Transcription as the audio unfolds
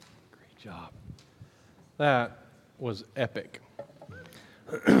job. That was epic.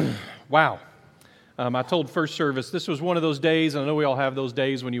 Wow. I told first service, this was one of those days, and I know we all have those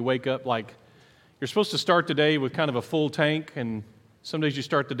days when you wake up like you're supposed to start the day with kind of a full tank, and some days you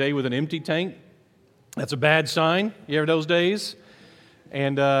start the day with an empty tank. That's a bad sign. You have those days?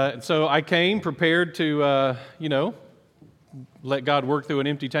 And so I came prepared to, let God work through an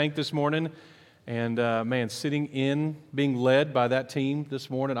empty tank this morning. And sitting in, being led by that team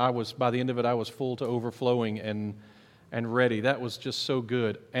this morning, by the end of it, I was full to overflowing and ready. That was just so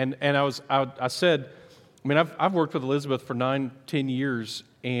good. And I said, I've worked with Elizabeth for 9-10 years,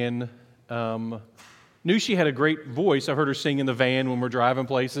 and knew she had a great voice. I've heard her sing in the van when we're driving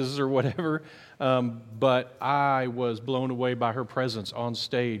places or whatever. But I was blown away by her presence on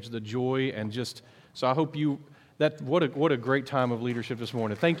stage, the joy, and so I hope what a great time of leadership this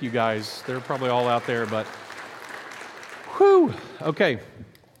morning. Thank you guys. They're probably all out there, but whew. Okay.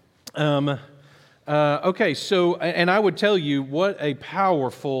 So, and I would tell you what a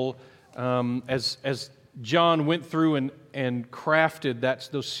powerful, as John went through and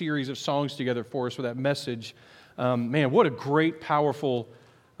crafted those series of songs together for us with that message, what a great, powerful,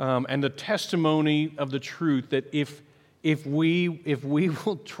 and the testimony of the truth that if we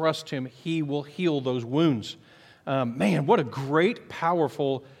will trust Him, He will heal those wounds. What a great,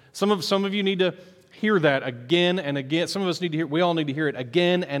 powerful. Some of you need to hear that again and again. Some of us need to hear. We all need to hear it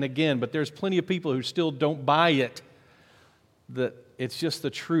again and again. But there's plenty of people who still don't buy it. That it's just the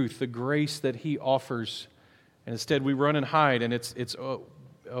truth, the grace that He offers, and instead we run and hide, and it's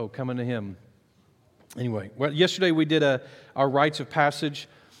coming to Him. Anyway, yesterday we did our rites of passage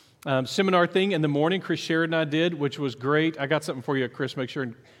seminar thing in the morning. Chris Sheridan and I did, which was great. I got something for you, Chris. Make sure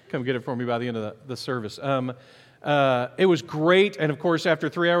and come get it for me by the end of the service. It was great, and of course, after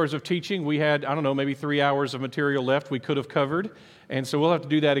 3 hours of teaching, we had, maybe 3 hours of material left we could have covered, and so we'll have to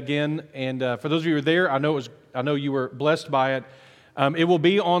do that again. And for those of you who were there, I know you were blessed by it. It will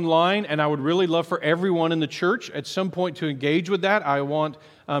be online, and I would really love for everyone in the church at some point to engage with that. I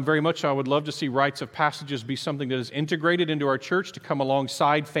would love to see rites of passages be something that is integrated into our church to come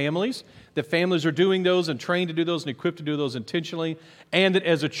alongside families, that families are doing those and trained to do those and equipped to do those intentionally, and that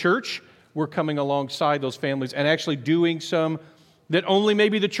as a church, we're coming alongside those families and actually doing some that only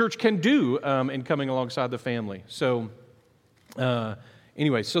maybe the church can do in coming alongside the family. So so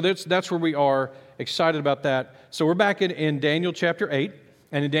that's where we are, excited about that. So we're back in Daniel chapter 8,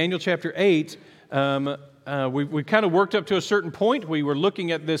 and in Daniel chapter 8, we kind of worked up to a certain point. We were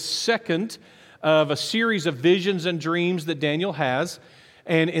looking at this second of a series of visions and dreams that Daniel has,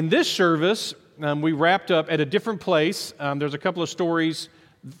 and in this service, we wrapped up at a different place. There's a couple of stories.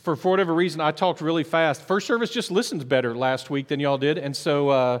 For whatever reason, I talked really fast. First service just listened better last week than y'all did, and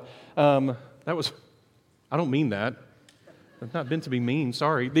so that was. I don't mean that. I've not been to be mean.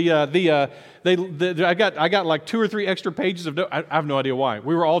 Sorry. I got like 2 or 3 extra pages of. I have no idea why.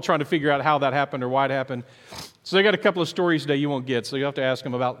 We were all trying to figure out how that happened or why it happened. So they got a couple of stories today you won't get. So you have to ask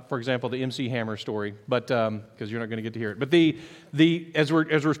them about, for example, the MC Hammer story, but because you're not going to get to hear it. But as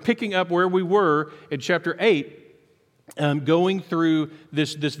we're picking up where we were in chapter 8. Going through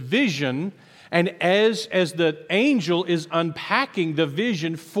this vision, and as the angel is unpacking the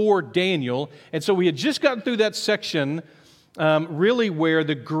vision for Daniel, and so we had just gotten through that section, really where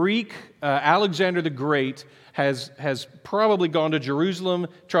the Greek Alexander the Great has probably gone to Jerusalem,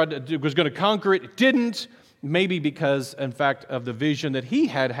 was going to conquer it, didn't, maybe because, in fact, of the vision that he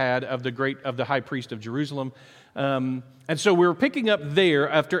had of the high priest of Jerusalem. And so we were picking up there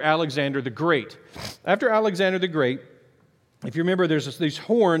after Alexander the Great. After Alexander the Great, if you remember, there's these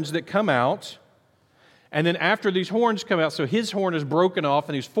horns that come out, and then after these horns come out, so his horn is broken off,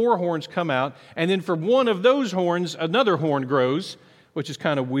 and these 4 horns come out, and then from one of those horns, another horn grows, which is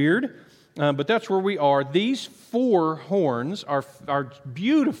kind of weird, but that's where we are. These 4 horns are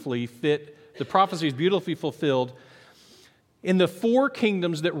beautifully fit. The prophecy is beautifully fulfilled in the 4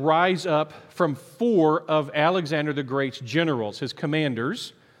 kingdoms that rise up from 4 of Alexander the Great's generals, his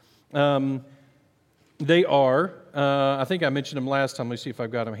commanders. They are, I think I mentioned them last time. Let me see if I've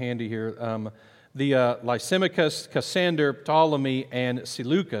got them handy here. The Lysimachus, Cassander, Ptolemy, and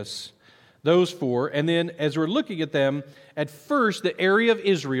Seleucus, those 4. And then as we're looking at them, at first the area of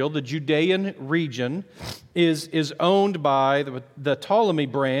Israel, the Judean region, is owned by the Ptolemy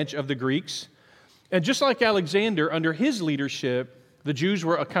branch of the Greeks. And just like Alexander, under his leadership, the Jews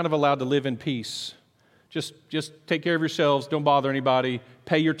were kind of allowed to live in peace. Just take care of yourselves, don't bother anybody,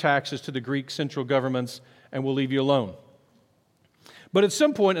 pay your taxes to the Greek central governments, and we'll leave you alone. But at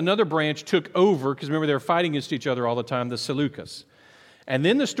some point, another branch took over, because remember, they were fighting against each other all the time, the Seleucus. And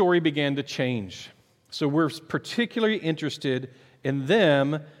then the story began to change. So we're particularly interested in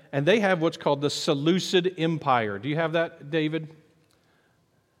them and they have what's called the Seleucid Empire. Do you have that, David?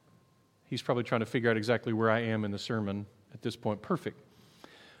 He's probably trying to figure out exactly where I am in the sermon at this point. Perfect.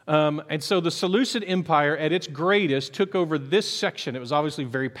 And so the Seleucid Empire, at its greatest, took over this section. It was obviously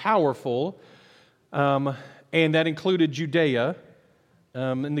very powerful, and that included Judea.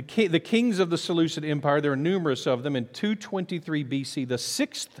 And the kings of the Seleucid Empire, there are numerous of them. In 223 BC, the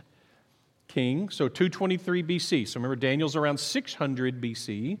sixth king, so 223 BC. So remember, Daniel's around 600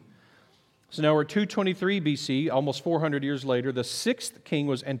 BC. So now we're 223 BC, almost 400 years later. The sixth king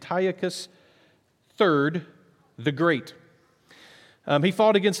was Antiochus III the Great. He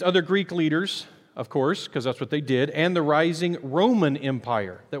fought against other Greek leaders, of course, because that's what they did, and the rising Roman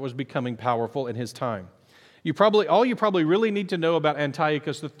Empire that was becoming powerful in his time. All you probably really need to know about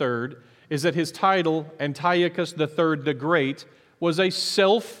Antiochus III is that his title, Antiochus III the Great, was a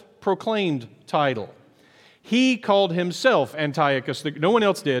self-proclaimed title. He called himself Antiochus. No one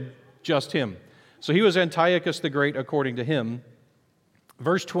else did, just him. So he was Antiochus the Great according to him.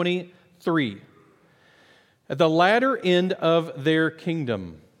 Verse 23. At the latter end of their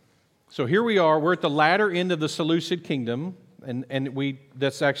kingdom. So here we are, we're at the latter end of the Seleucid kingdom, and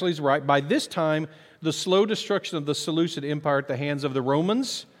that's actually right. By this time, the slow destruction of the Seleucid Empire at the hands of the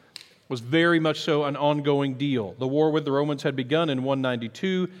Romans was very much so an ongoing deal. The war with the Romans had begun in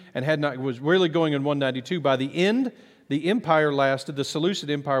 192 and was really going in 192. By the end, the empire lasted, the Seleucid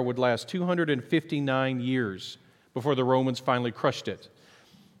Empire would last 259 years before the Romans finally crushed it.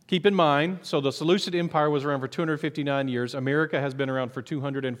 Keep in mind, so the Seleucid Empire was around for 259 years. America has been around for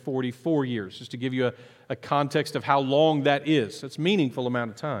 244 years, just to give you a context of how long that is. It's a meaningful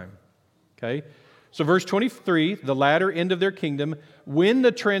amount of time. Okay? So verse 23, the latter end of their kingdom, when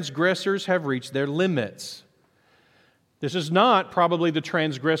the transgressors have reached their limits. This is not probably the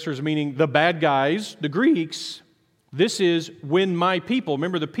transgressors, meaning the bad guys, the Greeks. This is when my people,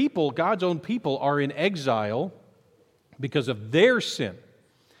 remember the people, God's own people, are in exile because of their sin.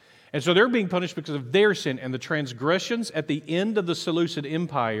 And so they're being punished because of their sin. And the transgressions at the end of the Seleucid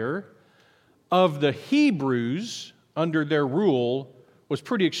Empire of the Hebrews under their rule was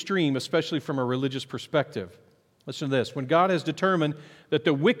pretty extreme, especially from a religious perspective. Listen to this. When God has determined that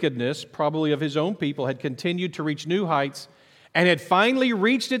the wickedness, probably of His own people, had continued to reach new heights and had finally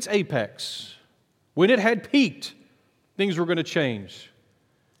reached its apex, when it had peaked, things were going to change.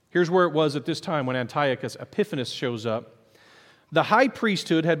 Here's where it was at this time when Antiochus Epiphanes shows up. The high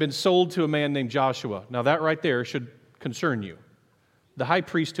priesthood had been sold to a man named Joshua. Now that right there should concern you. The high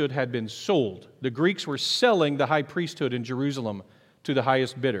priesthood had been sold. The Greeks were selling the high priesthood in Jerusalem to the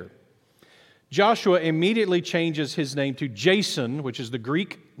highest bidder. Joshua immediately changes his name to Jason, which is the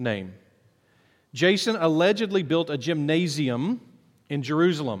Greek name. Jason allegedly built a gymnasium in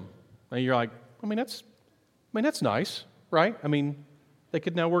Jerusalem. And you're like, that's nice, right? They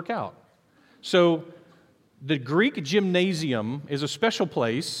could now work out. So the Greek gymnasium is a special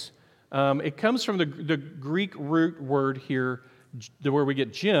place. It comes from the Greek root word here, where we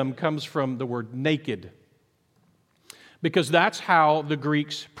get gym, comes from the word naked. Because that's how the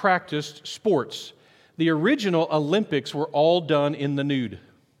Greeks practiced sports. The original Olympics were all done in the nude.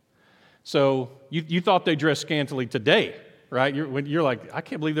 So you thought they dressed scantily today, right? You're like, I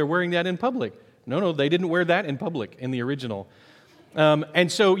can't believe they're wearing that in public. No, they didn't wear that in public in the original.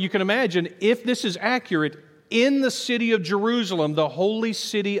 And so you can imagine, if this is accurate, in the city of Jerusalem, the holy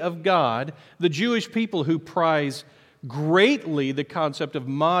city of God, the Jewish people who prize greatly the concept of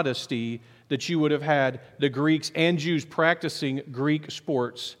modesty, that you would have had the Greeks and Jews practicing Greek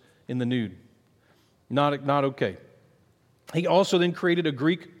sports in the nude. Not okay. He also then created a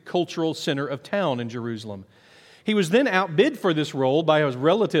Greek cultural center of town in Jerusalem. He was then outbid for this role by a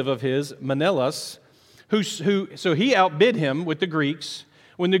relative of his, Menelaus, so he outbid him with the Greeks.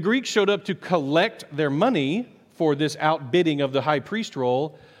 When the Greeks showed up to collect their money for this outbidding of the high priest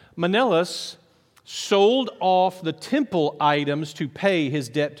role, Menelaus sold off the temple items to pay his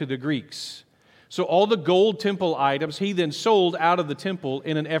debt to the Greeks. So all the gold temple items he then sold out of the temple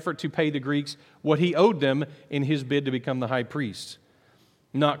in an effort to pay the Greeks what he owed them in his bid to become the high priest.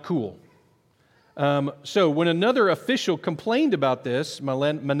 Not cool. So when another official complained about this,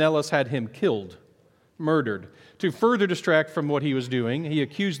 Menelaus had him killed, murdered. To further distract from what he was doing, he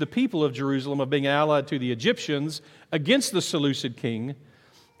accused the people of Jerusalem of being allied to the Egyptians against the Seleucid king,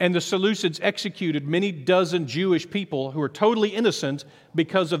 and the Seleucids executed many dozen Jewish people who were totally innocent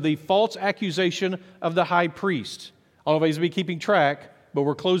because of the false accusation of the high priest. Always be keeping track, but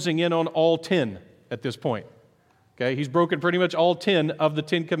we're closing in on all 10 at this point. Okay, he's broken pretty much all 10 of the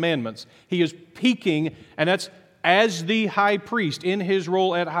 10 commandments. He is peaking, and that's as the high priest, in his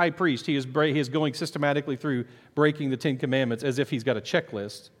role at high priest, he is going systematically through breaking the 10 commandments as if he's got a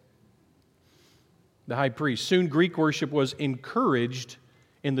checklist. the high priest. Soon Greek worship was encouraged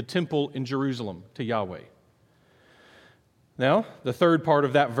in the temple in Jerusalem to Yahweh. Now, the third part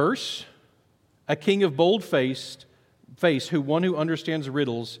of that verse, a king of bold face, one who understands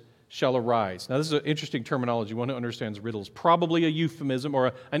riddles shall arise. Now, this is an interesting terminology, one who understands riddles. Probably a euphemism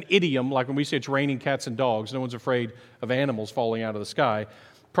or an idiom, like when we say it's raining cats and dogs, no one's afraid of animals falling out of the sky.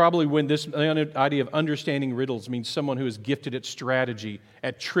 Probably when this idea of understanding riddles means someone who is gifted at strategy,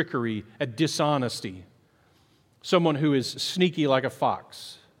 at trickery, at dishonesty. Someone who is sneaky like a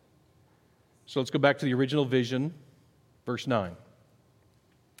fox. So let's go back to the original vision, verse 9.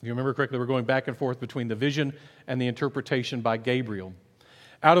 If you remember correctly, we're going back and forth between the vision and the interpretation by Gabriel.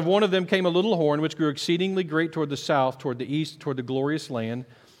 Out of one of them came a little horn, which grew exceedingly great toward the south, toward the east, toward the glorious land.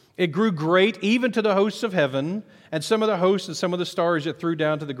 It grew great even to the hosts of heaven, and some of the hosts and some of the stars it threw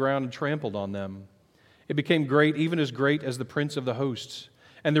down to the ground and trampled on them. It became great, even as great as the prince of the hosts.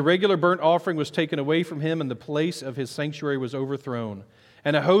 And the regular burnt offering was taken away from him, and the place of his sanctuary was overthrown.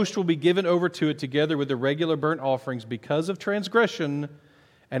 And a host will be given over to it together with the regular burnt offerings because of transgression,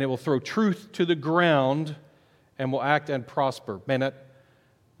 and it will throw truth to the ground and will act and prosper. Man,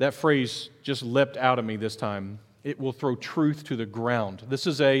 that phrase just leapt out of me this time. It will throw truth to the ground. This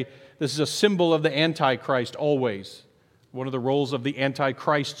is a symbol of the Antichrist always. One of the roles of the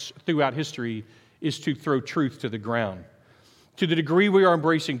Antichrists throughout history is to throw truth to the ground. To the degree we are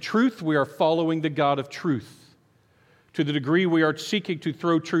embracing truth, we are following the God of truth. To the degree we are seeking to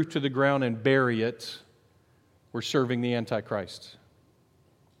throw truth to the ground and bury it, we're serving the Antichrist.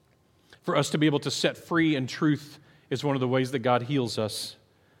 For us to be able to set free in truth is one of the ways that God heals us,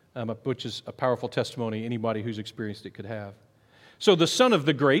 which is a powerful testimony anybody who's experienced it could have. So the son of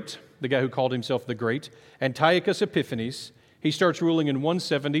the great, the guy who called himself the great, Antiochus Epiphanes, he starts ruling in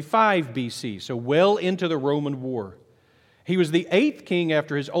 175 BC, so well into the Roman war. He was the 8th king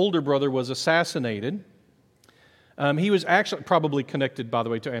after his older brother was assassinated. He was actually probably connected, by the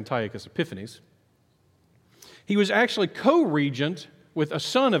way, to Antiochus Epiphanes. He was actually co-regent with a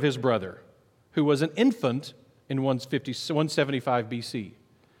son of his brother, who was an infant in 175 BC.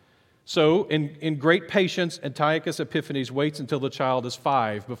 So, in great patience, Antiochus Epiphanes waits until the child is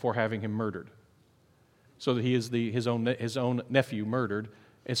 5 before having him murdered, so that he is his own nephew murdered,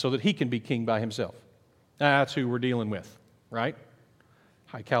 and so that he can be king by himself. That's who we're dealing with, right?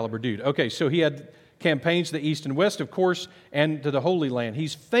 High caliber dude. Okay, so he had campaigns to the east and west, of course, and to the Holy Land.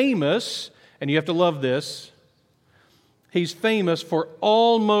 He's famous, and you have to love this, he's famous for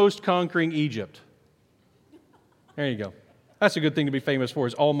almost conquering Egypt. There you go. That's a good thing to be famous for,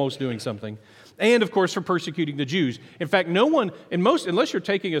 is almost doing something. And, of course, for persecuting the Jews. In fact, no one, unless you're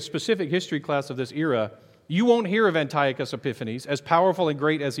taking a specific history class of this era, you won't hear of Antiochus Epiphanes, as powerful and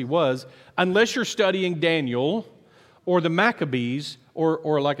great as he was, unless you're studying Daniel or the Maccabees,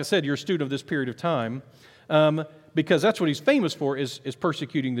 or like I said, you're a student of this period of time, because that's what he's famous for, is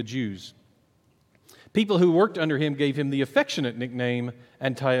persecuting the Jews. People who worked under him gave him the affectionate nickname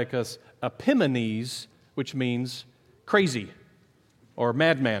Antiochus Epimanes, which means crazy or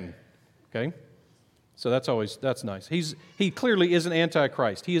madman. Okay? So that's nice. He clearly is an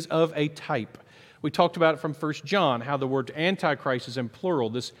antichrist. He is of a type. We talked about it from 1 John, how the word antichrist is in plural,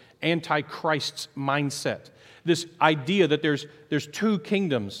 this antichrist's mindset. This idea that there's two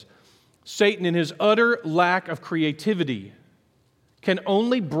kingdoms. Satan, in his utter lack of creativity, can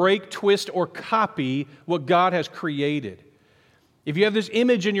only break, twist, or copy what God has created. If you have this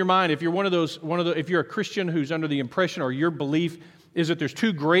image in your mind, if you're if you're a Christian who's under the impression, or your belief is that there's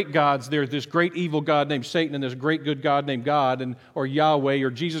two great gods, there's this great evil God named Satan and this great good God named God, or Yahweh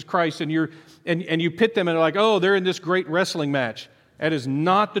or Jesus Christ, and you pit them and they're like, oh, they're in this great wrestling match. That is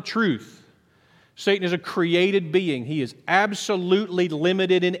not the truth. Satan is a created being. He is absolutely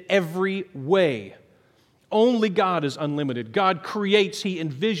limited in every way. Only God is unlimited. God creates, He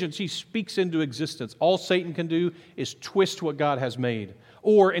envisions, He speaks into existence. All Satan can do is twist what God has made,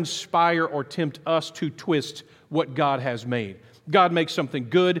 or inspire or tempt us to twist what God has made. God makes something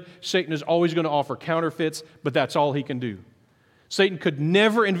good. Satan is always going to offer counterfeits, but that's all he can do. Satan could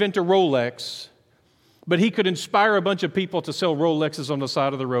never invent a Rolex, but he could inspire a bunch of people to sell Rolexes on the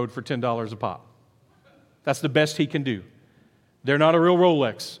side of the road for $10 a pop. That's the best he can do. They're not a real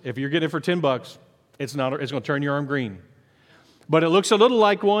Rolex. If you're getting it for $10, it's going to turn your arm green. But it looks a little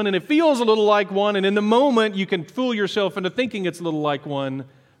like one, and it feels a little like one, and in the moment you can fool yourself into thinking it's a little like one,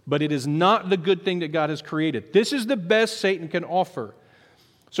 but it is not the good thing that God has created. This is the best Satan can offer.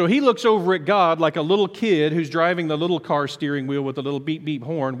 So he looks over at God like a little kid who's driving the little car steering wheel with the little beep beep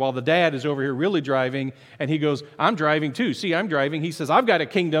horn, while the dad is over here really driving, and he goes, I'm driving too. See, I'm driving. He says, I've got a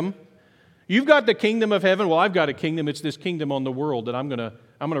kingdom. You've got the kingdom of heaven. Well, I've got a kingdom. It's this kingdom on the world that I'm going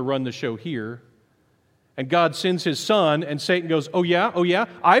to run the show here. And God sends His Son, and Satan goes, oh yeah,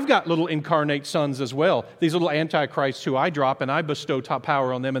 I've got little incarnate sons as well. These little antichrists who I drop and I bestow top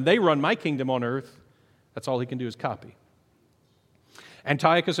power on them, and they run my kingdom on earth. That's all he can do is copy.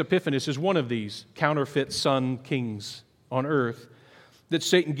 Antiochus Epiphanes is one of these counterfeit son kings on earth that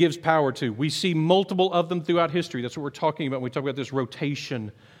Satan gives power to. We see multiple of them throughout history. That's what we're talking about when we talk about this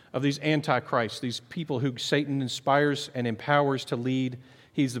rotation of these antichrists, these people who Satan inspires and empowers to lead.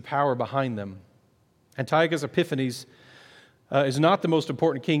 He's the power behind them. Antiochus Epiphanes is not the most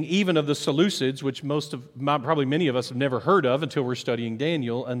important king even of the Seleucids, which probably many of us have never heard of until we're studying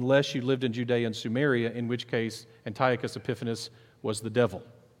Daniel, unless you lived in Judea and Samaria, in which case Antiochus Epiphanes was the devil.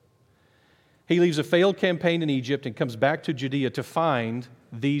 He leaves a failed campaign in Egypt and comes back to Judea to find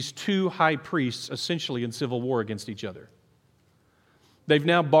these two high priests essentially in civil war against each other. They've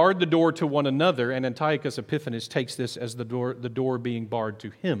now barred the door to one another, and Antiochus Epiphanes takes this as the door being barred to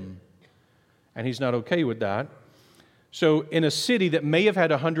him. And he's not okay with that. So in a city that may have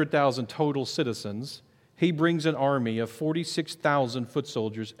had 100,000 total citizens, he brings an army of 46,000 foot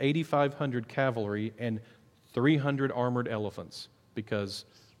soldiers, 8,500 cavalry, and 300 armored elephants, because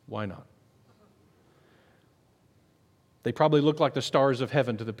why not? They probably look like the stars of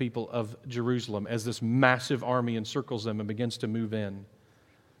heaven to the people of Jerusalem as this massive army encircles them and begins to move in.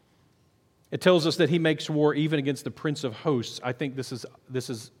 It tells us that he makes war even against the Prince of Hosts. I think this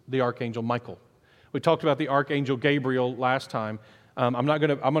is the Archangel Michael. We talked about the Archangel Gabriel last time. I'm going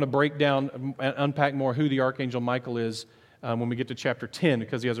to break down and unpack more who the Archangel Michael is when we get to chapter 10,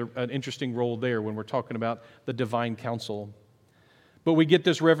 because he has an interesting role there when we're talking about the divine council. But we get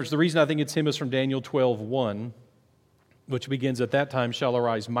this reference. The reason I think it's him is from Daniel 12:1, which begins, "At that time shall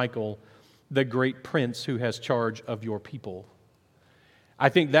arise Michael, the great prince who has charge of your people." I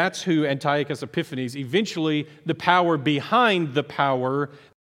think that's who Antiochus Epiphanes, eventually the power behind the power.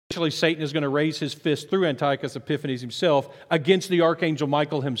 Eventually Satan is going to raise his fist through Antiochus Epiphanes himself against the Archangel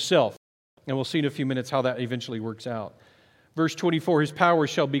Michael himself. And we'll see in a few minutes how that eventually works out. Verse 24, "His power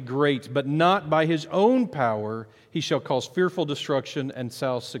shall be great, but not by his own power. He shall cause fearful destruction and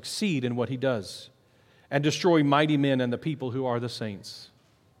shall succeed in what he does, and destroy mighty men and the people who are the saints."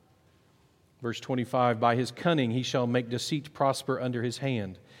 Verse 25, "By his cunning he shall make deceit prosper under his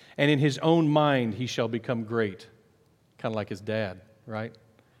hand, and in his own mind he shall become great." Kind of like his dad, right?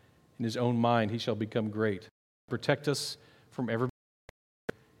 In his own mind he shall become great. Protect us from every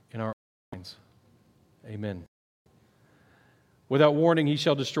in our minds. Amen. "Without warning he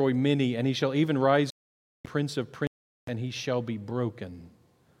shall destroy many, and he shall even rise prince of princes, and he shall be broken,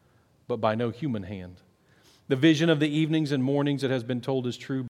 but by no human hand. The vision of the evenings and mornings that has been told is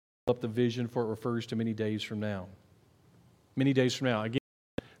true. Up the vision, for it refers to many days from now." Many days from now. Again,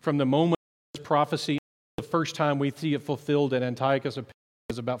 from the moment of this prophecy, the first time we see it fulfilled at Antiochus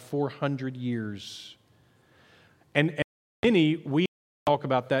is about 400 years. And many, we talk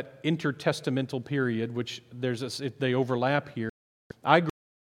about that intertestamental period, which they overlap here. I grew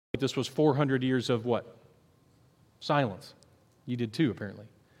up, this was 400 years of what? Silence. You did too, apparently.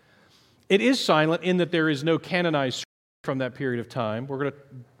 It is silent in that there is no canonized from that period of time. We're going to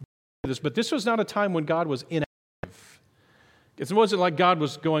do this, but this was not a time when God was inactive. It wasn't like God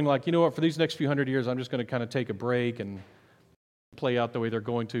was going like, you know what, for these next few hundred years, I'm just going to kind of take a break and play out the way they're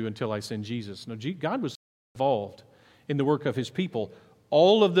going to until I send Jesus. No, God was involved in the work of His people.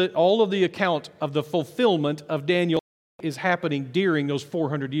 All of the account of the fulfillment of Daniel is happening during those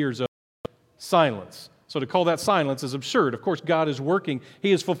 400 years of silence. So to call that silence is absurd. Of course, God is working.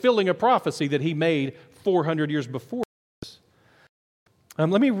 He is fulfilling a prophecy that He made 400 years before this.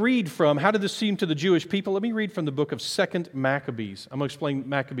 Let me read from, how did this seem to the Jewish people? Let me read from the book of 2 Maccabees. I'm going to explain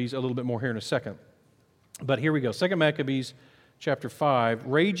Maccabees a little bit more here in a second. But here we go. 2 Maccabees chapter 5.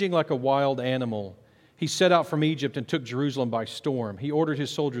 "Raging like a wild animal, he set out from Egypt and took Jerusalem by storm. He ordered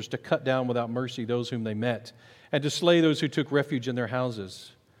his soldiers to cut down without mercy those whom they met, and to slay those who took refuge in their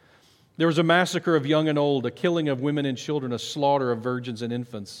houses. There was a massacre of young and old, a killing of women and children, a slaughter of virgins and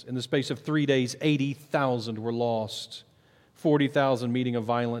infants. In the space of 3 days, 80,000 were lost, 40,000 meeting a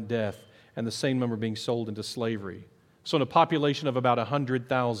violent death, and the same number being sold into slavery. So in a population of about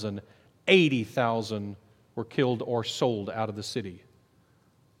 100,000, 80,000 were killed or sold out of the city.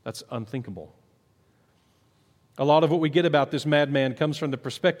 That's unthinkable. A lot of what we get about this madman comes from the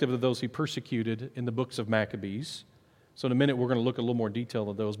perspective of those he persecuted in the books of Maccabees. So in a minute, we're going to look at a little more detail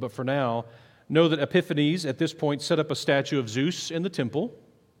of those. But for now, know that Epiphanes, at this point, set up a statue of Zeus in the temple,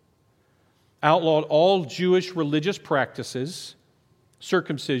 outlawed all Jewish religious practices,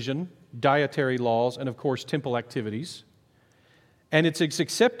 circumcision, dietary laws, and of course, temple activities. And it's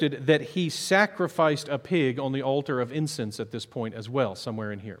accepted that he sacrificed a pig on the altar of incense at this point as well,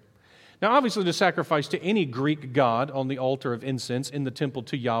 somewhere in here. Now, obviously, to sacrifice to any Greek god on the altar of incense in the temple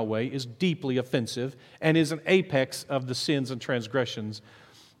to Yahweh is deeply offensive and is an apex of the sins and transgressions.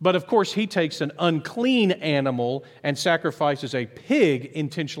 But of course, he takes an unclean animal and sacrifices a pig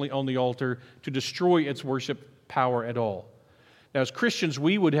intentionally on the altar to destroy its worship power at all. Now, as Christians,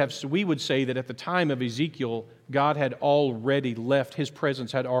 we would say that at the time of Ezekiel, God had already left, His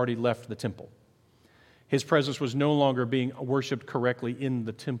presence had already left the temple. His presence was no longer being worshiped correctly in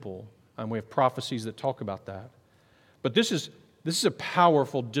the temple. We have prophecies that talk about that. But this is a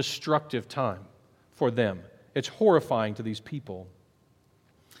powerful, destructive time for them. It's horrifying to these people.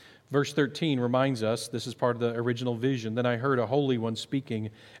 Verse 13 reminds us, this is part of the original vision, "Then I heard a holy one speaking,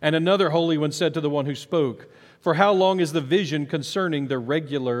 and another holy one said to the one who spoke, 'For how long is the vision concerning the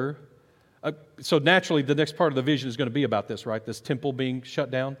regular..." So naturally, the next part of the vision is going to be about this, right? This temple being shut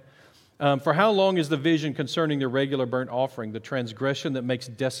down. "For how long is the vision concerning the regular burnt offering, the transgression that makes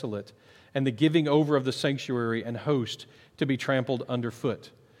desolate, and the giving over of the sanctuary and host to be trampled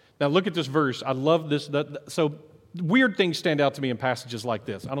underfoot?" Now look at this verse. I love this. So weird things stand out to me in passages like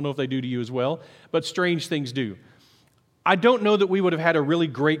this. I don't know if they do to you as well, but strange things do. I don't know that we would have had a really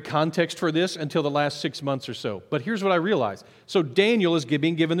great context for this until the last 6 months or so. But here's what I realized. So Daniel is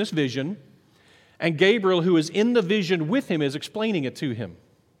being given this vision, and Gabriel, who is in the vision with him, is explaining it to him.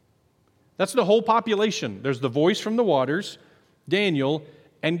 That's the whole population. There's the voice from the waters, Daniel,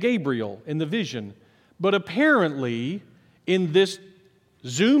 and Gabriel in the vision. But apparently, in this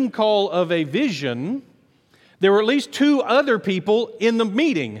Zoom call of a vision, there were at least 2 other people in the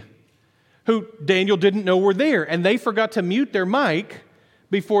meeting who Daniel didn't know were there, and they forgot to mute their mic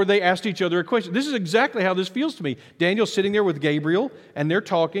before they asked each other a question. This is exactly how this feels to me. Daniel's sitting there with Gabriel, and they're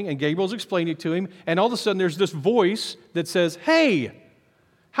talking, and Gabriel's explaining it to him, and all of a sudden there's this voice that says, "Hey,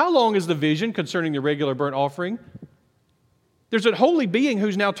 how long is the vision concerning the regular burnt offering?" There's a holy being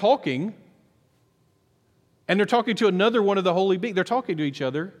who's now talking, and they're talking to another one of the holy beings. They're talking to each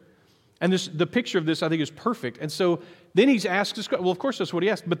other. And the picture of this, I think, is perfect. And so then he's asked this question. Well, of course, that's what he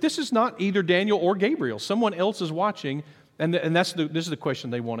asked. But this is not either Daniel or Gabriel. Someone else is watching, and this is the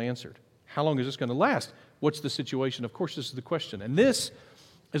question they want answered. How long is this going to last? What's the situation? Of course, this is the question. And this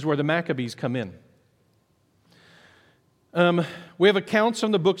is where the Maccabees come in. We have accounts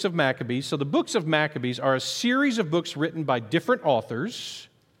from the books of Maccabees. So the books of Maccabees are a series of books written by different authors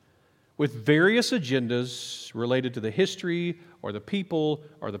with various agendas related to the history or the people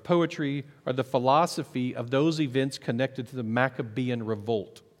or the poetry or the philosophy of those events connected to the Maccabean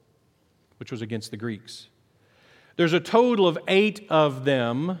revolt, which was against the Greeks. There's a total of 8 of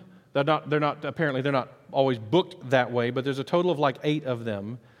them. They're not always booked that way, but there's a total of like 8 of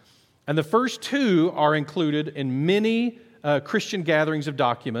them. And the first 2 are included in many Christian gatherings of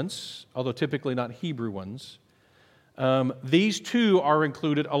documents, although typically not Hebrew ones. These 2 are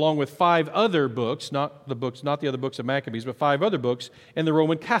included along with 5 other books, not the other books of Maccabees, but 5 other books in the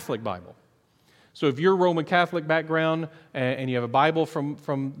Roman Catholic Bible. So if you're Roman Catholic background and you have a Bible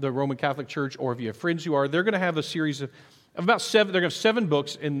from the Roman Catholic Church, or if you have friends who are, they're going to have a series of about 7. They're going to have 7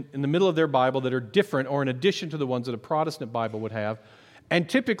 books in the middle of their Bible that are different or in addition to the ones that a Protestant Bible would have, and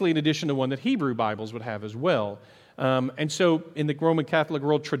typically in addition to one that Hebrew Bibles would have as well. And so in the Roman Catholic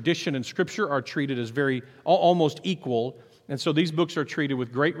world, tradition and Scripture are treated as almost equal. And so these books are treated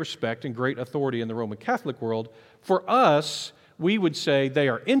with great respect and great authority in the Roman Catholic world. For us, we would say they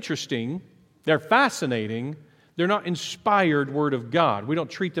are interesting, they're fascinating, they're not inspired Word of God. We don't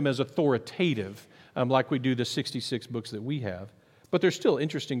treat them as authoritative like we do the 66 books that we have. But they're still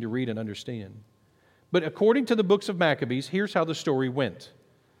interesting to read and understand. But according to the books of Maccabees, here's how the story went.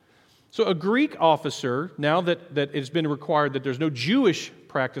 So a Greek officer, now that it's been required that there's no Jewish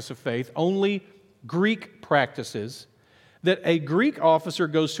practice of faith, only Greek practices, that a Greek officer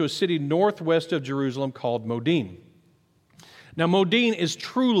goes to a city northwest of Jerusalem called Modin. Now Modin is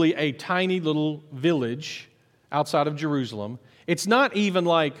truly a tiny little village outside of Jerusalem. It's not even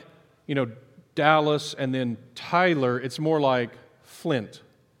like, Dallas and then Tyler. It's more like Flint.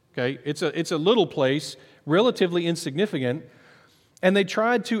 Okay? It's a little place, relatively insignificant. And they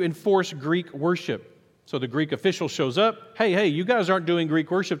tried to enforce Greek worship. So the Greek official shows up. Hey, you guys aren't doing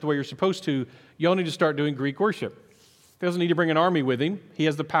Greek worship the way you're supposed to. Y'all need to start doing Greek worship. He doesn't need to bring an army with him. He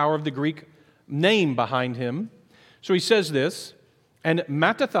has the power of the Greek name behind him. So he says this, and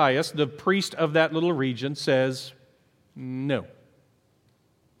Mattathias, the priest of that little region, says, no.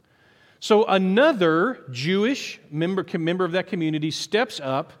 So another Jewish member of that community steps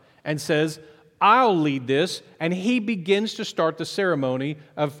up and says, I'll lead this, and he begins to start the ceremony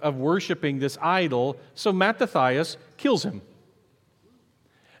of worshiping this idol. So Mattathias kills him,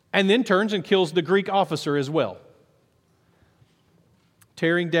 and then turns and kills the Greek officer as well.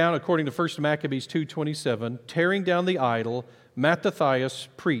 tearing down, according to 1 Maccabees 2:27, tearing down the idol, Mattathias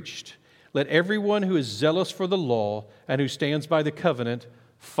preached, "Let everyone who is zealous for the law and who stands by the covenant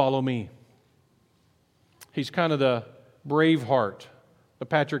follow me." He's kind of the Braveheart, the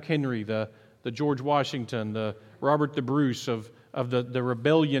Patrick Henry, the George Washington, the Robert the Bruce of the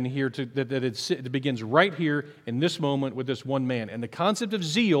rebellion here that begins right here in this moment with this one man. And the concept of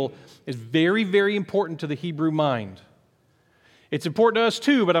zeal is very, very important to the Hebrew mind. It's important to us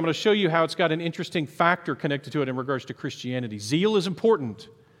too, but I'm going to show you how it's got an interesting factor connected to it in regards to Christianity. Zeal is important.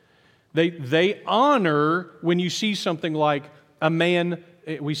 They honor when you see something like a man.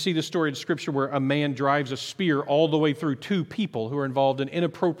 We see the story in Scripture where a man drives a spear all the way through two people who are involved in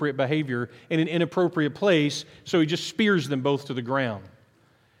inappropriate behavior in an inappropriate place, so he just spears them both to the ground.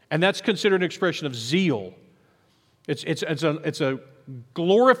 And that's considered an expression of zeal. It's a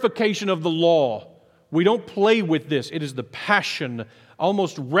glorification of the law. We don't play with this. It is the passion,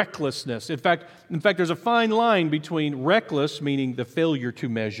 almost recklessness. In fact, there's a fine line between reckless, meaning the failure to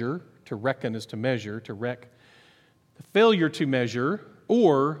measure, to reckon is to measure, to wreck, the failure to measure,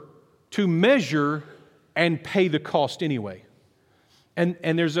 or to measure and pay the cost anyway. And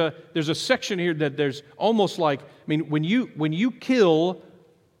there's a section here that there's almost like, when you kill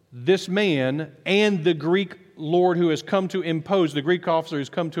this man and the Greek lord who has come to impose, the Greek officer who's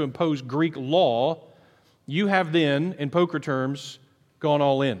come to impose Greek law, you have then, in poker terms, gone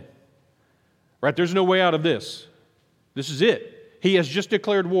all in. Right? There's no way out of this. This is it. He has just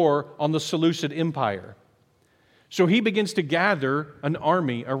declared war on the Seleucid Empire. So he begins to gather an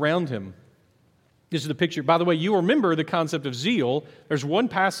army around him. This is the picture. By the way, you remember the concept of zeal. There's one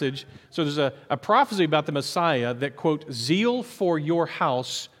passage, so there's a prophecy about the Messiah that, quote, "Zeal for your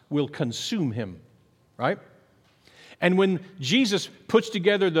house will consume him." Right? And when Jesus puts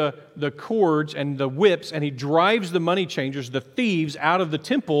together the cords and the whips and he drives the money changers, the thieves, out of the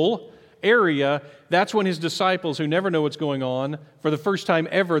temple area, that's when his disciples, who never know what's going on, for the first time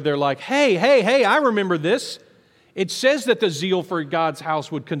ever, they're like, hey, I remember this. It says that the zeal for God's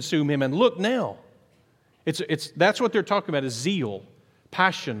house would consume him, and look now. That's what they're talking about, is zeal,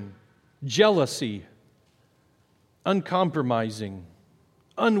 passion, jealousy, uncompromising,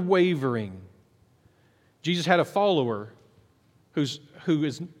 unwavering. Jesus had a follower who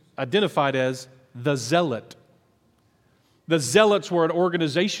is identified as the zealot. The zealots were an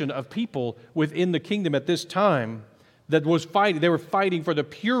organization of people within the kingdom at this time that was fighting. They were fighting for the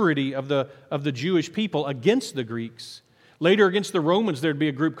purity of the Jewish people against the Greeks. Later, against the Romans, there'd be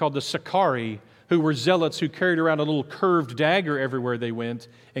a group called the Sicarii, who were zealots who carried around a little curved dagger everywhere they went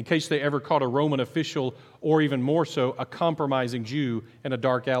in case they ever caught a Roman official, or even more so, a compromising Jew in a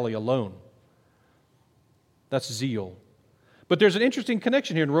dark alley alone. That's zeal. But there's an interesting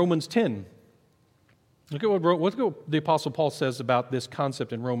connection here in Romans 10. Look at what the Apostle Paul says about this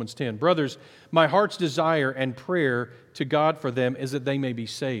concept in Romans 10. "Brothers, my heart's desire and prayer to God for them is that they may be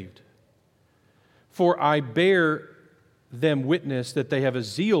saved. For I bear them witness that they have a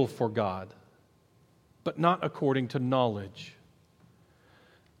zeal for God, but not according to knowledge."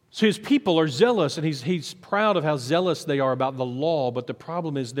 So his people are zealous, and he's proud of how zealous they are about the law, but the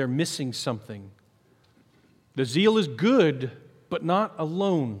problem is they're missing something. The zeal is good, but not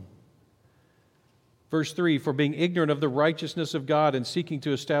alone. Verse 3, "For being ignorant of the righteousness of God and seeking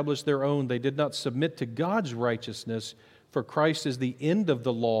to establish their own, they did not submit to God's righteousness, for Christ is the end of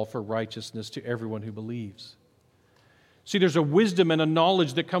the law for righteousness to everyone who believes." See, there's a wisdom and a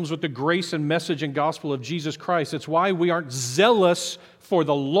knowledge that comes with the grace and message and gospel of Jesus Christ. It's why we aren't zealous for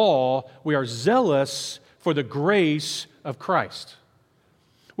the law, we are zealous for the grace of Christ.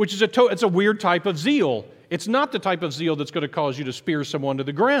 Which is it's a weird type of zeal. It's not the type of zeal that's going to cause you to spear someone to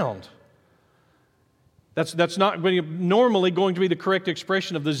the ground. That's not normally going to be the correct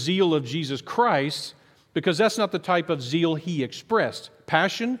expression of the zeal of Jesus Christ, because that's not the type of zeal He expressed.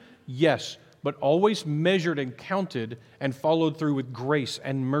 Passion, yes, but always measured and counted and followed through with grace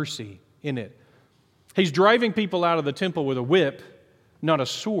and mercy in it. He's driving people out of the temple with a whip, not a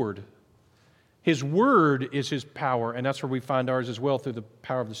sword. His word is His power, and that's where we find ours as well, through the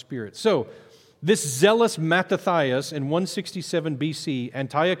power of the Spirit. So, this zealous Mattathias in 167 BC,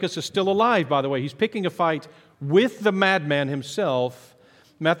 Antiochus is still alive, by the way. He's picking a fight with the madman himself.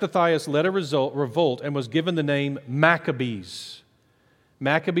 Mattathias led a revolt and was given the name Maccabees.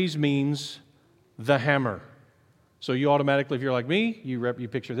 Maccabees means the hammer. So you automatically, if you're like me, you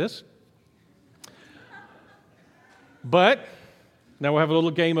picture this. But now we'll have a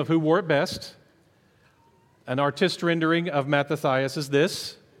little game of who wore it best. An artist rendering of Mattathias is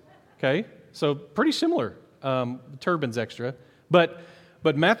this. Okay? So pretty similar. Turban's extra. But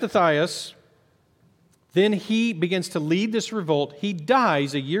Mattathias Then he begins to lead this revolt. He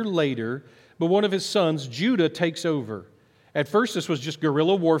dies a year later, but one of his sons, Judah, takes over. At first, this was just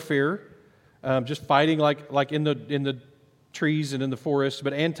guerrilla warfare, just fighting like in the trees and in the forests,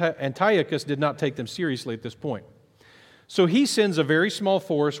 but Antiochus did not take them seriously at this point. So he sends a very small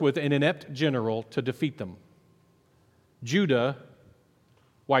force with an inept general to defeat them. Judah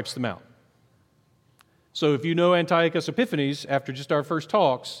wipes them out. So if you know Antiochus Epiphanes, after just our first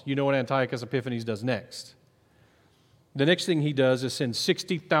talks, you know what Antiochus Epiphanes does next. The next thing he does is send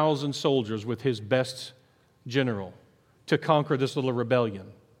 60,000 soldiers with his best general to conquer this little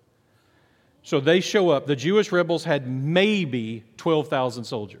rebellion. So they show up. The Jewish rebels had maybe 12,000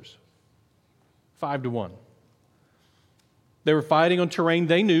 soldiers, 5-1. They were fighting on terrain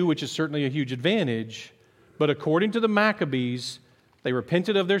they knew, which is certainly a huge advantage. But according to the Maccabees, they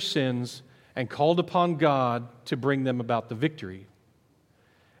repented of their sins and called upon God to bring them about the victory.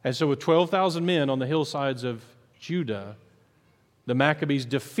 And so with 12,000 men on the hillsides of Judah, the Maccabees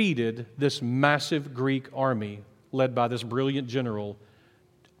defeated this massive Greek army led by this brilliant general,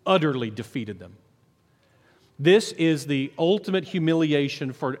 utterly defeated them. This is the ultimate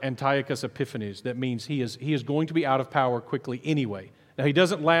humiliation for Antiochus Epiphanes. That means he is going to be out of power quickly anyway. Now, he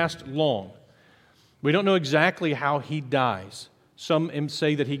doesn't last long. We don't know exactly how he dies. Some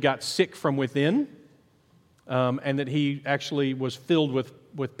say that he got sick from within and that he actually was filled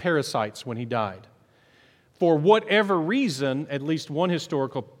with parasites when he died. For whatever reason, at least one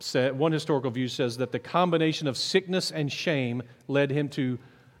historical view says that the combination of sickness and shame led him to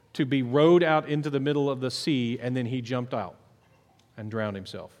be rowed out into the middle of the sea, and then he jumped out and drowned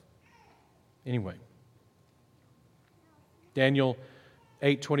himself. Anyway, Daniel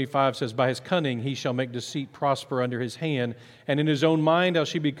 8:25 says, "By his cunning he shall make deceit prosper under his hand, and in his own mind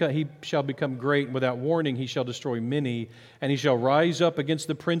he shall become great, and without warning he shall destroy many, and he shall rise up against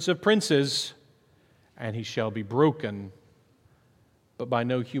the prince of princes, and he shall be broken, but by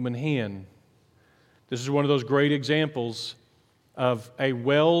no human hand." This is one of those great examples of a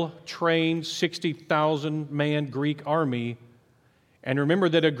well-trained 60,000-man Greek army. And remember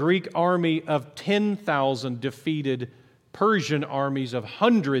that a Greek army of 10,000 defeated Persian armies of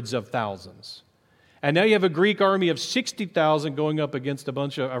hundreds of thousands. And now you have a Greek army of 60,000 going up against a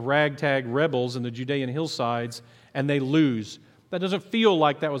bunch of ragtag rebels in the Judean hillsides, and they lose. That doesn't feel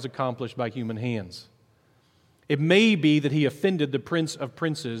like that was accomplished by human hands. It may be that he offended the Prince of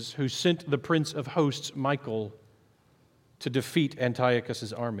Princes, who sent the Prince of Hosts, Michael, to defeat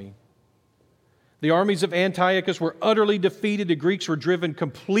Antiochus' army. The armies of Antiochus were utterly defeated. The Greeks were driven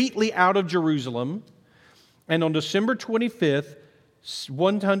completely out of Jerusalem. And on December 25th,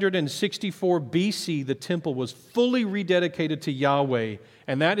 164 BC, the temple was fully rededicated to Yahweh.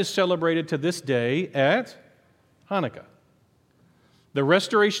 And that is celebrated to this day at Hanukkah. The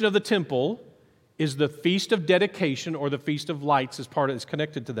restoration of the temple is the Feast of Dedication, or the Feast of Lights is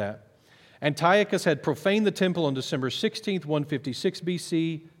connected to that. Antiochus had profaned the temple on December 16th, 156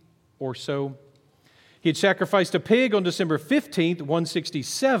 BC or so. He had sacrificed a pig on December 15th,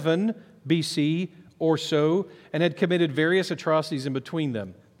 167 BC or so, and had committed various atrocities in between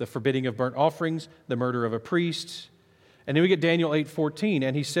them, the forbidding of burnt offerings, the murder of a priest. And then we get Daniel 8:14,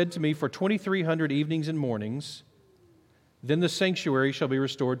 "And he said to me, for 2,300 evenings and mornings, then the sanctuary shall be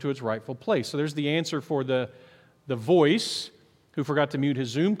restored to its rightful place." So there's the answer for the voice who forgot to mute his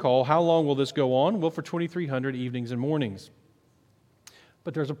Zoom call. How long will this go on? Well, for 2,300 evenings and mornings.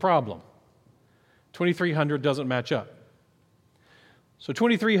 But there's a problem. 2,300 doesn't match up. So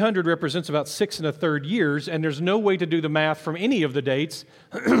 2,300 represents about 6 1/3 years, and there's no way to do the math from any of the dates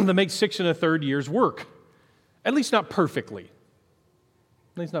that make 6 1/3 years work. At least not perfectly.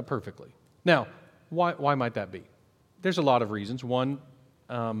 At least not perfectly. Now, why might that be? There's a lot of reasons. One,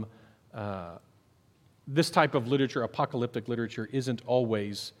 this type of literature, apocalyptic literature, isn't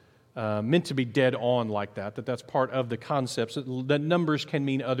always meant to be dead on like that. That's part of the concepts, that numbers can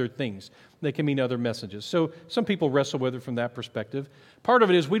mean other things. They can mean other messages. So some people wrestle with it from that perspective. Part of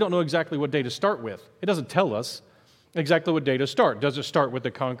it is we don't know exactly what day to start with. It doesn't tell us exactly what day to start. Does it start with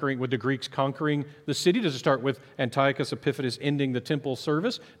the Greeks conquering the city? Does it start with Antiochus Epiphanes ending the temple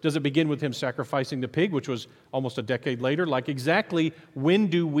service? Does it begin with him sacrificing the pig, which was almost a decade later? Like, exactly when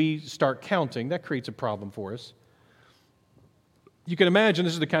do we start counting? That creates a problem for us. You can imagine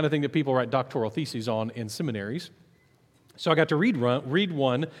this is the kind of thing that people write doctoral theses on in seminaries. So I got to read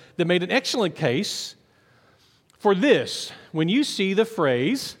one that made an excellent case for this. When you see the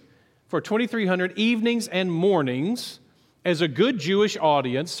phrase, for 2,300 evenings and mornings, as a good Jewish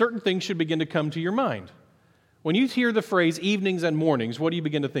audience, certain things should begin to come to your mind. When you hear the phrase evenings and mornings, what do you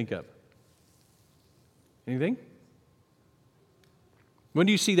begin to think of? Anything? When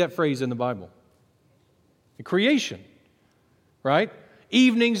do you see that phrase in the Bible? Creation, right?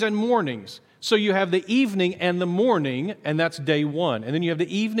 Evenings and mornings. So you have the evening and the morning, and that's day one. And then you have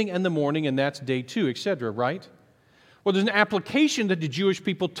the evening and the morning, and that's day two, etc., right? Well, there's an application that the Jewish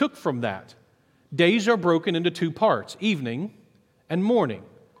people took from that. Days are broken into two parts, evening and morning.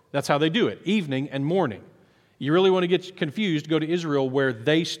 That's how they do it, evening and morning. You really want to get confused, go to Israel where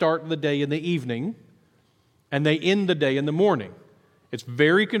they start the day in the evening and they end the day in the morning. It's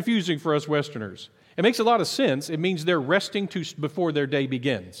very confusing for us Westerners. It makes a lot of sense. It means they're resting before their day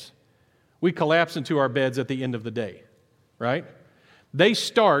begins. We collapse into our beds at the end of the day, right? They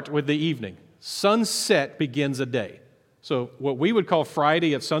start with the evening. Sunset begins a day. So what we would call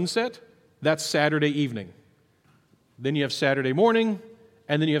Friday at sunset, that's Saturday evening. Then you have Saturday morning,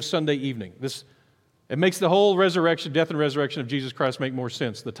 and then you have Sunday evening. It makes the whole resurrection, death and resurrection of Jesus Christ make more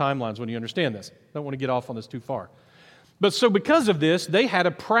sense, the timelines, when you understand this. I don't want to get off on this too far. But so because of this, they had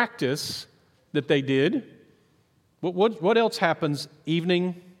a practice that they did. What else happens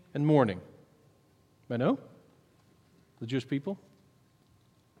evening and morning? I know? The Jewish people?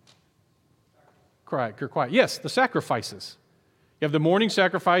 You're quiet. Yes, the sacrifices. You have the morning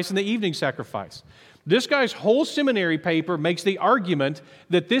sacrifice and the evening sacrifice. This guy's whole seminary paper makes the argument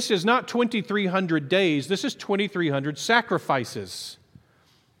that this is not 2,300 days, this is 2,300 sacrifices,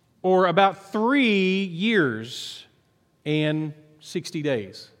 or about 3 years and 60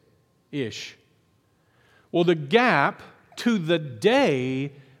 days-ish. Well, the gap to the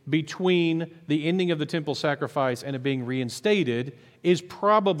day between the ending of the temple sacrifice and it being reinstated is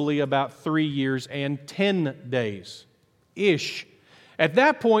probably about 3 years and 10 days-ish. At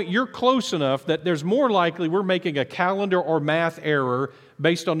that point, you're close enough that there's more likely we're making a calendar or math error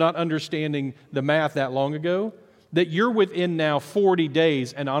based on not understanding the math that long ago, that you're within now 40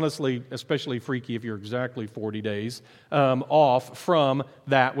 days, and honestly, especially freaky if you're exactly 40 days off from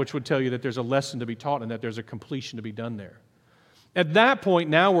that, which would tell you that there's a lesson to be taught and that there's a completion to be done there. At that point,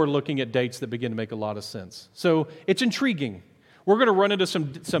 now we're looking at dates that begin to make a lot of sense. So it's intriguing. We're going to run into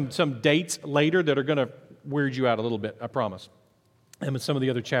some dates later that are going to weird you out a little bit, I promise, and with some of the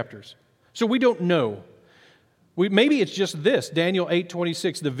other chapters. So we don't know. Maybe it's just this, Daniel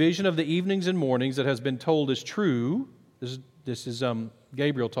 8:26, the vision of the evenings and mornings that has been told is true. This is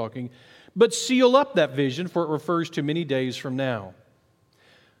Gabriel talking. But seal up that vision, for it refers to many days from now.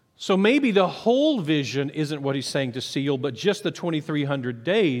 So maybe the whole vision isn't what he's saying to seal, but just the 2,300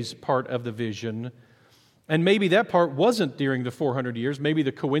 days part of the vision. And maybe that part wasn't during the 400 years. Maybe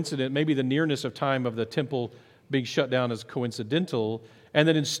the nearness of time of the temple being shut down is coincidental. And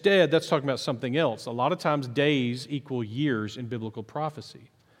then instead, that's talking about something else. A lot of times, days equal years in biblical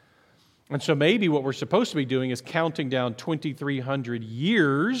prophecy. And so maybe what we're supposed to be doing is counting down 2,300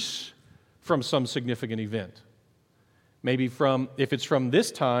 years from some significant event. Maybe if it's from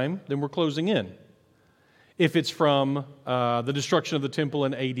this time, then we're closing in. If it's from the destruction of the temple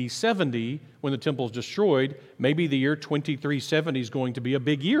in AD 70, when the temple is destroyed, maybe the year 2370 is going to be a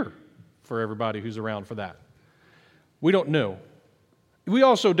big year for everybody who's around for that. We don't know. We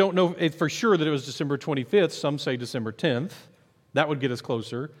also don't know for sure that it was December 25th. Some say December 10th. That would get us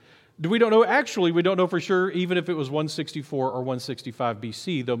closer. We don't know. Actually, we don't know for sure even if it was 164 or 165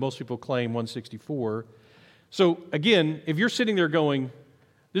 BC, though most people claim 164. So again, if you're sitting there going,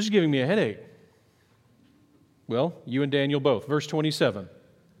 this is giving me a headache. Well, you and Daniel both. Verse 27.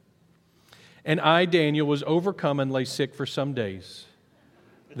 And I, Daniel, was overcome and lay sick for some days.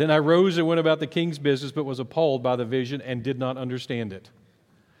 Then I rose and went about the king's business, but was appalled by the vision and did not understand it.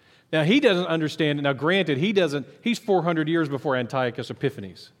 Now, he doesn't understand it. Now, granted, he's 400 years before Antiochus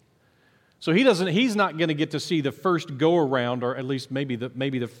Epiphanes. So he's not going to get to see the first go-around, or at least maybe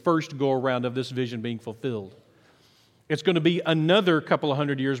the first go-around of this vision being fulfilled. It's going to be another couple of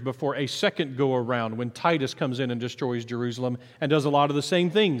hundred years before a second go-around when Titus comes in and destroys Jerusalem and does a lot of the same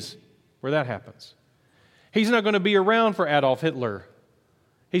things where that happens. He's not going to be around for Adolf Hitler.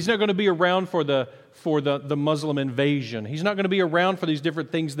 He's not going to be around for the Muslim invasion. He's not going to be around for these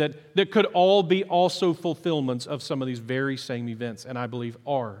different things that could all be also fulfillments of some of these very same events, and I believe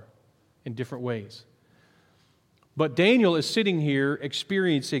are in different ways. But Daniel is sitting here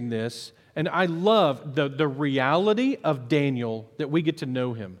experiencing this, and I love the reality of Daniel that we get to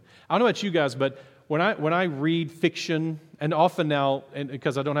know him. I don't know about you guys, but when I read fiction, and often now, and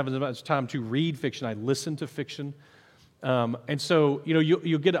because I don't have as much time to read fiction, I listen to fiction. And so,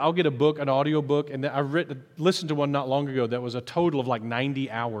 I'll get a book, an audio book, and I listened to one not long ago that was a total of like 90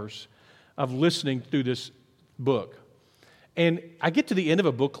 hours of listening through this book. And I get to the end of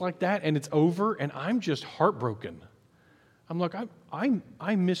a book like that, and it's over, and I'm just heartbroken. I'm like,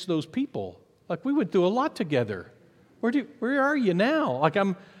 I miss those people. Like, we went through a lot together. Where are you now? Like,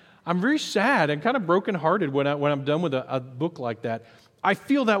 I'm very sad and kind of brokenhearted when I'm done with a book like that. I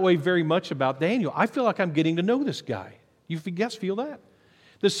feel that way very much about Daniel. I feel like I'm getting to know this guy. You guys feel that?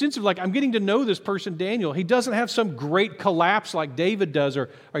 The sense of like, I'm getting to know this person, Daniel. He doesn't have some great collapse like David does, or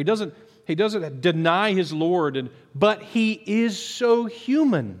he doesn't deny his Lord, but he is so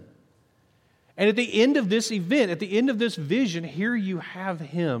human. And at the end of this event, at the end of this vision, here you have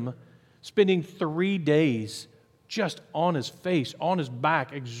him spending 3 days just on his face, on his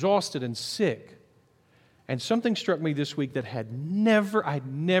back, exhausted and sick. And something struck me this week that I'd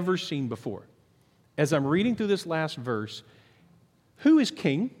never seen before. As I'm reading through this last verse, who is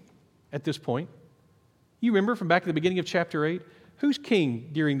king at this point? You remember from back at the beginning of chapter 8? Who's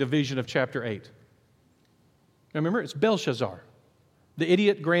king during the vision of chapter 8? Remember, it's Belshazzar, the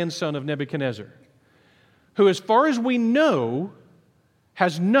idiot grandson of Nebuchadnezzar, who, as far as we know,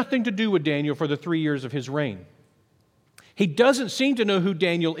 has nothing to do with Daniel for the 3 years of his reign. He doesn't seem to know who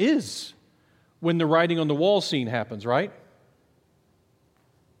Daniel is when the writing on the wall scene happens, right?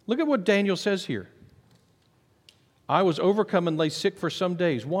 Look at what Daniel says here. I was overcome and lay sick for some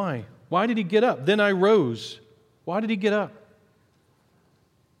days. Why? Why did he get up? Then I rose. Why did he get up?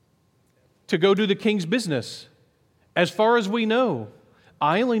 To go do the king's business. As far as we know,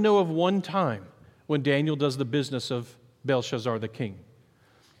 I only know of one time when Daniel does the business of Belshazzar the king.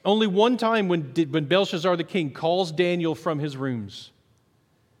 Only one time when Belshazzar the king calls Daniel from his rooms.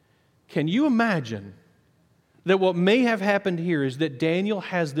 Can you imagine that what may have happened here is that Daniel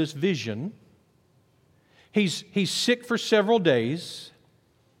has this vision. He's sick for several days.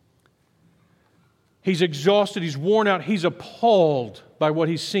 He's exhausted. He's worn out. He's appalled by what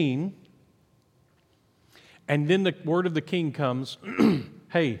he's seen. And then the word of the king comes,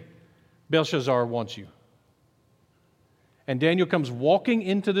 hey, Belshazzar wants you. And Daniel comes walking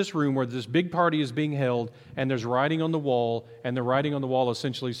into this room where this big party is being held, and there's writing on the wall, and the writing on the wall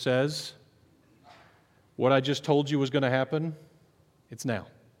essentially says, what I just told you was going to happen, it's now.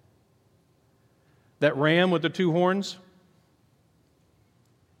 That ram with the 2 horns,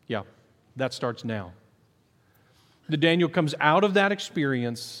 yeah, that starts now. The Daniel comes out of that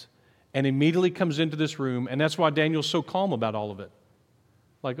experience and immediately comes into this room, and that's why Daniel's so calm about all of it.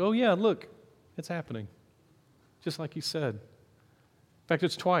 Like, oh yeah, look, it's happening. Just like he said. In fact,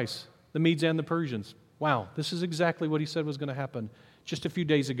 it's twice, the Medes and the Persians. Wow, this is exactly what he said was going to happen just a few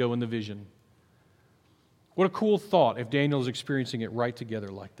days ago in the vision. What a cool thought if Daniel is experiencing it right together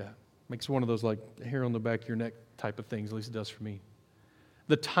like that. Makes one of those like hair on the back of your neck type of things, at least it does for me.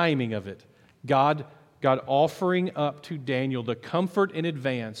 The timing of it. God offering up to Daniel the comfort in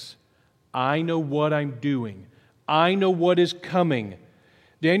advance. I know what I'm doing. I know what is coming.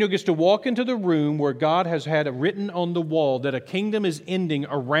 Daniel gets to walk into the room where God has had it written on the wall that a kingdom is ending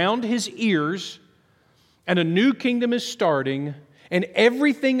around his ears and a new kingdom is starting and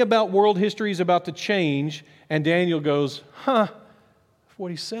everything about world history is about to change. And Daniel goes, that's what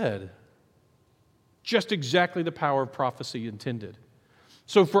he said. Just exactly the power of prophecy intended.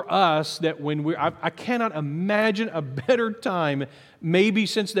 So for us, that when I cannot imagine a better time, maybe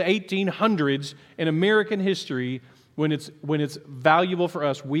since the 1800s in American history, when it's valuable for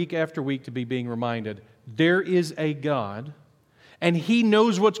us week after week to be being reminded, there is a God, and He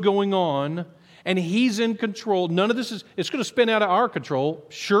knows what's going on, and He's in control. None of this it's going to spin out of our control.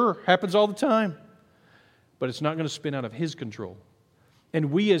 Sure, happens all the time. But it's not going to spin out of His control.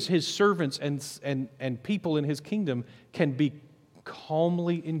 And we as His servants and people in His kingdom can be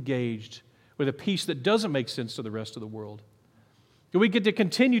calmly engaged with a peace that doesn't make sense to the rest of the world. We get to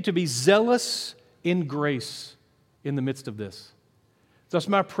continue to be zealous in grace in the midst of this. That's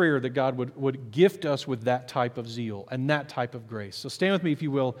my prayer, that God would gift us with that type of zeal and that type of grace. So stand with me, if you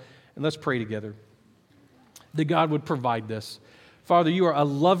will, and let's pray together. That God would provide this. Father, you are a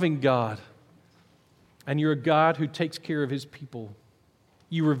loving God, and you're a God who takes care of His people.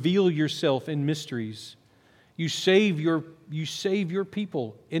 You reveal yourself in mysteries. You save your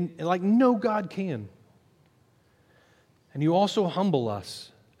people in like no God can. And you also humble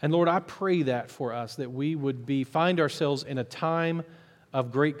us. And Lord, I pray that for us, that we would find ourselves in a time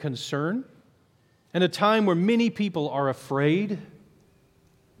of great concern and a time where many people are afraid,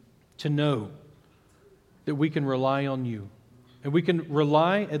 to know that we can rely on you. And we can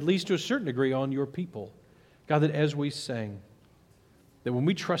rely, at least to a certain degree, on your people. God, that as we sang, that when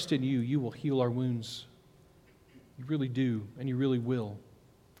we trust in you, you will heal our wounds. You really do, and you really will.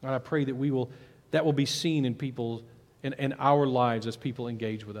 God, I pray that that will be seen in people, in our lives as people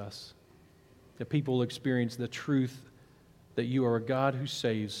engage with us. That people will experience the truth that you are a God who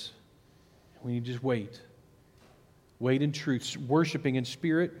saves. We need to just wait. Wait in truth, worshiping in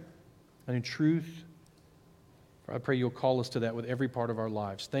spirit and in truth, I pray you'll call us to that with every part of our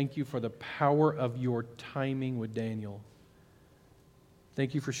lives. Thank you for the power of your timing with Daniel.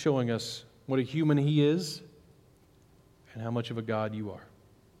 Thank you for showing us what a human he is and how much of a God you are.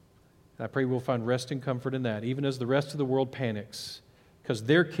 And I pray we'll find rest and comfort in that, even as the rest of the world panics, because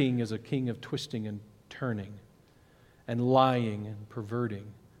their king is a king of twisting and turning and lying and perverting.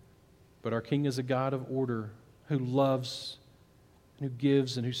 But our king is a God of order who loves and who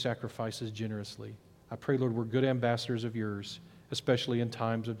gives and who sacrifices generously. I pray, Lord, we're good ambassadors of yours, especially in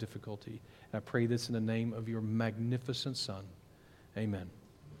times of difficulty. And I pray this in the name of your magnificent Son. Amen.